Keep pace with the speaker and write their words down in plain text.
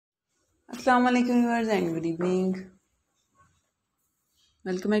Assalamu alaikum viewers and good evening.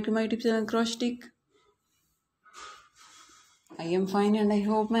 Welcome back to my YouTube channel Crochet. I am fine and I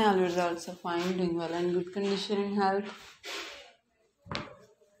hope my viewers are also fine, doing well and good condition and health.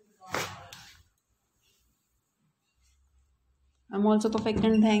 I'm also perfect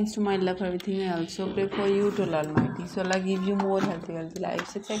and thanks to my Allah for everything. I also pray for you to Allah Almighty. So Allah give you more healthy life,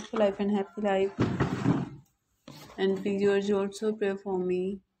 successful life and happy life. And please yours also pray for me.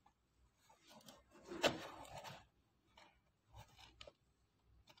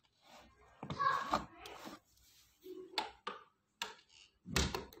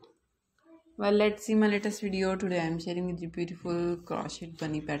 Well, let's see my latest video. Today I am sharing with you beautiful crochet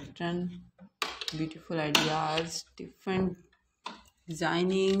bunny pattern, beautiful ideas, different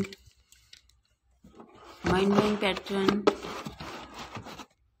designing, mind-blowing pattern.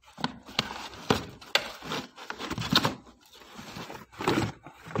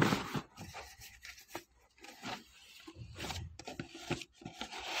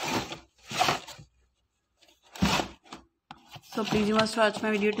 So please you must watch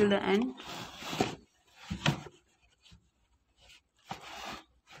my video till the end.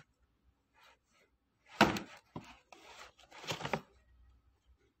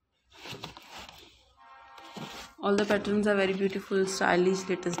 All the patterns are very beautiful, stylish,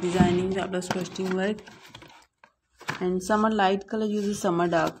 latest designing, fabulous crocheting work. And some are light color uses, some are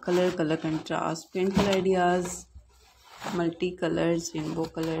dark color, color contrast, painful ideas, multi-colors, rainbow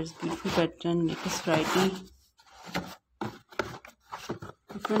colors, beautiful pattern, latest variety,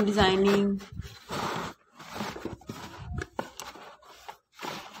 different designing.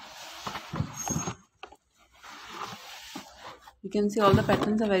 You can see all the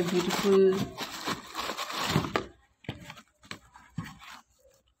patterns are very beautiful.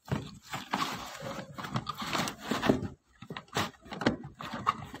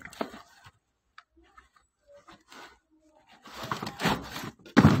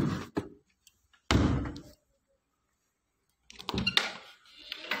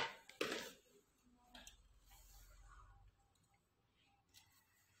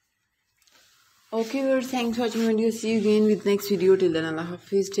 Okay viewers, thanks for watching my video. See you again with next video. Till then, Allah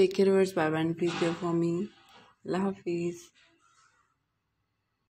Hafiz. Take care viewers. Bye bye and please pray for me. Allah Hafiz.